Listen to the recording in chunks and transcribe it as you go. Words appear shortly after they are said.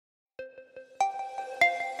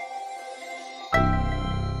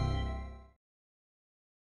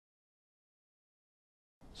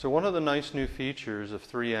So one of the nice new features of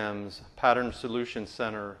 3M's Pattern Solution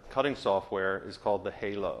Center cutting software is called the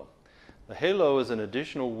Halo. The Halo is an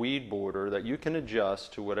additional weed border that you can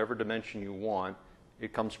adjust to whatever dimension you want.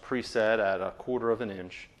 It comes preset at 1/4 of an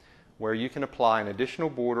inch, where you can apply an additional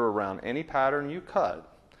border around any pattern you cut,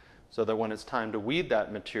 so that when it's time to weed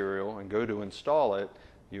that material and go to install it,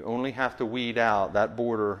 you only have to weed out that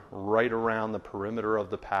border right around the perimeter of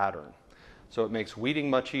the pattern. So it makes weeding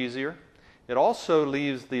much easier. It also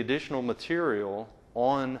leaves the additional material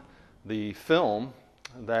on the film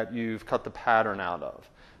that you've cut the pattern out of.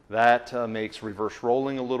 That makes reverse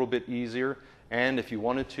rolling a little bit easier, and if you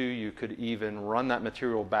wanted to, you could even run that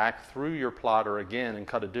material back through your plotter again and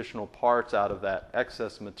cut additional parts out of that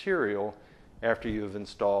excess material after you've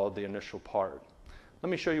installed the initial part. Let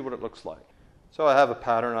me show you what it looks like. So I have a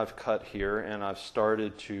pattern I've cut here, and I've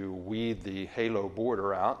started to weed the Halo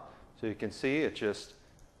border out. So you can see it just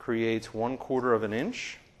creates 1/4 of an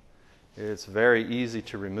inch. It's very easy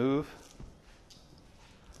to remove.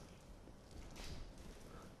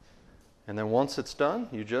 And then once it's done,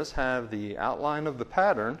 you just have the outline of the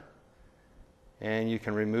pattern, and you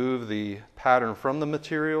can remove the pattern from the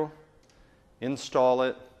material, install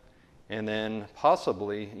it, and then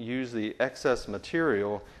possibly use the excess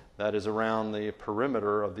material that is around the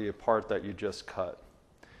perimeter of the part that you just cut.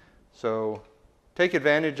 So take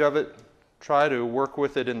advantage of it. Try to work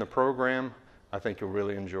with it in the program. I think you'll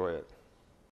really enjoy it.